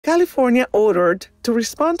California ordered to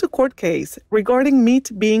respond to court case regarding meat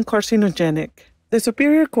being carcinogenic. The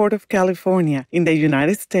Superior Court of California in the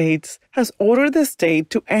United States has ordered the state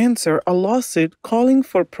to answer a lawsuit calling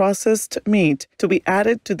for processed meat to be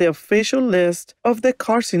added to the official list of the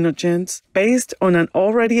carcinogens based on an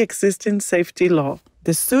already existing safety law.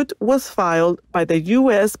 The suit was filed by the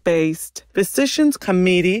U.S.-based Physicians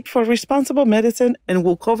Committee for Responsible Medicine and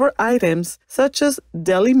will cover items such as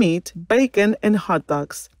deli meat, bacon, and hot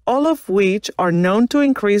dogs, all of which are known to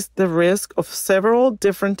increase the risk of several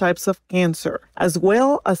different types of cancer, as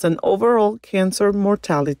well as an overall cancer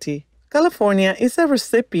mortality. California is a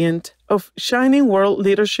recipient of Shining World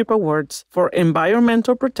Leadership Awards for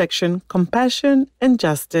Environmental Protection, Compassion, and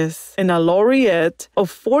Justice, and a laureate of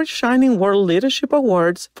 4 Shining World Leadership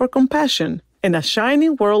Awards for Compassion, and a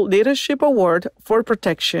Shining World Leadership Award for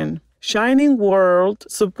Protection, Shining World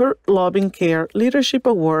Super Loving Care Leadership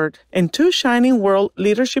Award, and 2 Shining World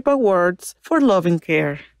Leadership Awards for Loving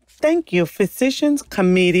Care. Thank you, Physicians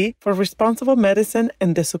Committee for Responsible Medicine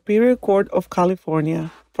and the Superior Court of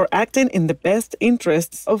California, for acting in the best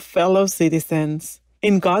interests of fellow citizens.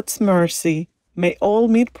 In God's mercy, may all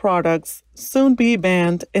meat products soon be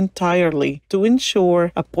banned entirely to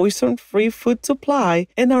ensure a poison-free food supply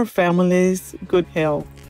and our families' good health.